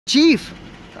Chief,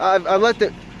 I've left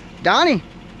it. Donnie.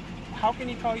 How can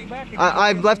he call you back?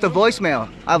 I've left a voicemail.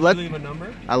 Leave a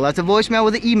number? I left a voicemail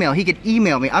with an email. He could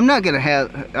email me. I'm not gonna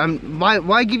have.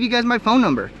 Why give you guys my phone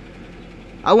number?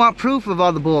 I want proof of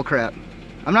all the bull crap.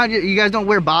 I'm not. You guys don't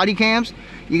wear body cams.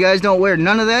 You guys don't wear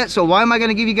none of that. So why am I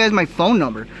gonna give you guys my phone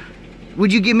number?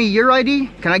 Would you give me your ID?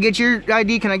 Can I get your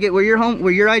ID? Can I get where you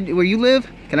live?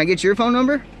 Can I get your phone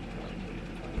number?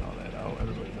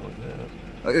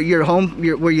 Your home,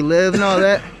 where you live and all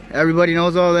that. Everybody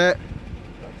knows all that.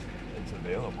 It's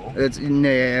available.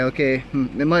 Nah, okay.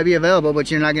 It might be available,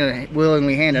 but you're not gonna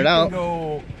willingly hand it out.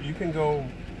 You can go.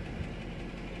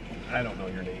 I don't know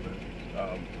your name.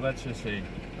 Let's just say.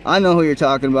 I know who you're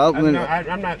talking about.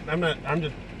 I'm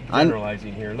just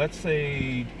generalizing here. Let's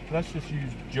just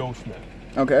use Joe Smith.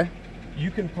 Okay. You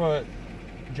can put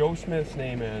Joe Smith's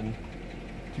name in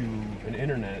to an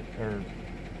internet or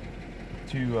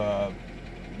to.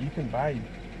 You can buy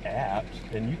apps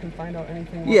and you can find out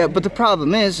anything. Yeah, but the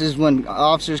problem is when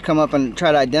officers come up and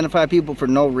try to identify people for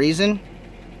no reason,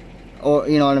 or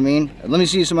you know what I mean. Let me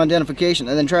see some identification,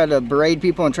 and then try to berate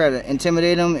people and try to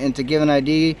intimidate them into giving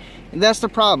ID. That's the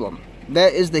problem.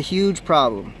 That is the huge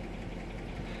problem.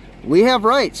 We have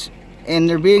rights, and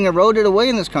they're being eroded away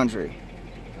in this country.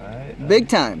 Big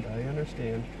time. I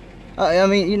understand. I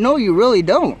mean, you really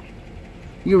don't.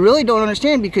 You really don't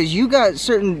understand because you got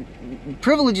certain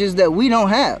privileges that we don't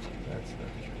have. That's not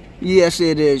true. Yes,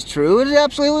 it is true. It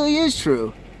absolutely is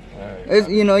true. Right,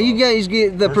 you guys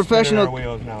get the professional. Our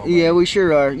wheels now, yeah, we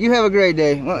sure are. You have a great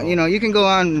day. Well, you can go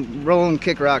on and roll and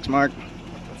kick rocks, Mark.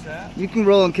 What's that? You can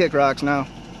roll and kick rocks now. I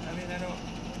mean, I don't know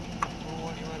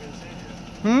what you want me to say to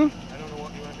you. I don't know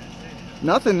what you want me to say to you.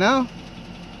 Nothing now. You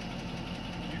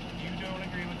don't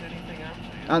agree with anything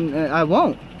I'm saying? I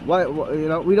won't. Why?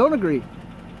 We don't agree.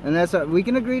 And that's we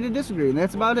can agree to disagree, and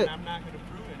that's about it. I'm not going to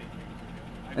prove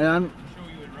anything. And I'm show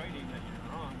you in writing that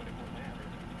you're wrong, but it won't matter.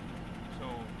 So.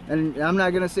 And I'm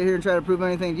not going to sit here and try to prove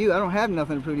anything to you. I don't have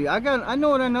nothing to prove to you. I know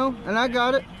what I know, and I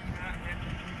got it.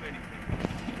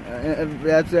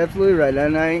 That's absolutely right,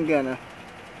 and I ain't gonna.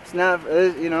 It's not,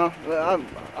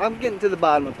 I'm getting to the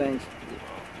bottom of things.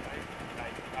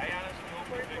 I honestly will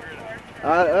figure it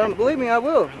out. Believe me, I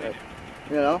will.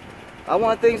 I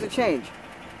want things to change.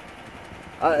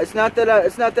 It's not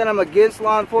that I'm against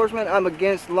law enforcement. I'm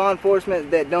against law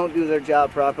enforcement that don't do their job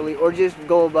properly or just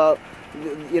go about,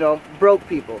 broke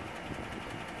people.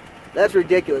 That's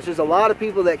ridiculous. There's a lot of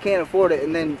people that can't afford it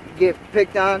and then get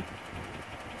picked on.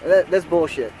 That's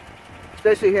bullshit,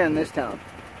 especially here in this town.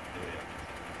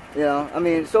 I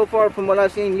mean, so far from what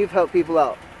I've seen, you've helped people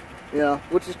out,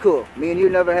 which is cool. Me and you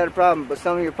never had a problem, but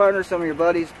some of your partners, some of your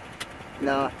buddies,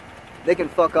 nah, they can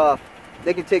fuck off.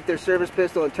 They can take their service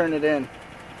pistol and turn it in.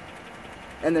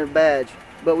 And their badge,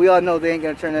 but we all know they ain't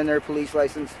gonna turn in their police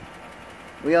license.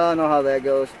 We all know how that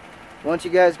goes. Once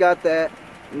you guys got that,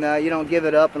 no, you don't give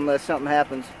it up unless something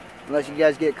happens, unless you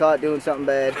guys get caught doing something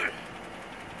bad.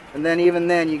 And then even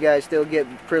then, you guys still get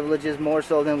privileges more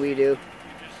so than we do. You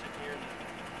just sit here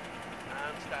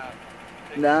non-stop.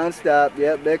 Non-stop,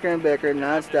 yep, bicker and bicker,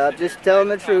 non-stop. Just telling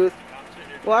the truth.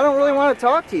 Well, I don't really want to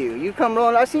talk to you. You come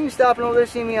rolling. I seen you stopping over there,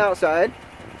 seeing me outside.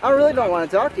 I really don't want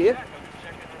to talk to you.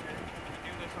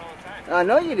 I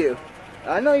know you do.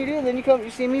 I know you do. Then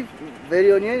you see me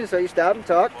videoing you, so you stop and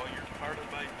talk. Well, you're part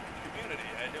of my community.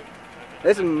 I do.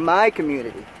 This is my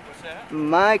community. What's that?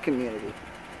 My community. Well,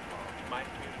 my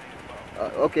community as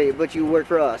well. Okay, but you work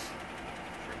for us.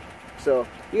 So,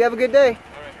 you have a good day. All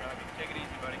right, Robbie. Take it easy,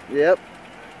 buddy. Yep.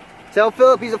 Tell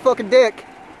Philip he's a fucking dick.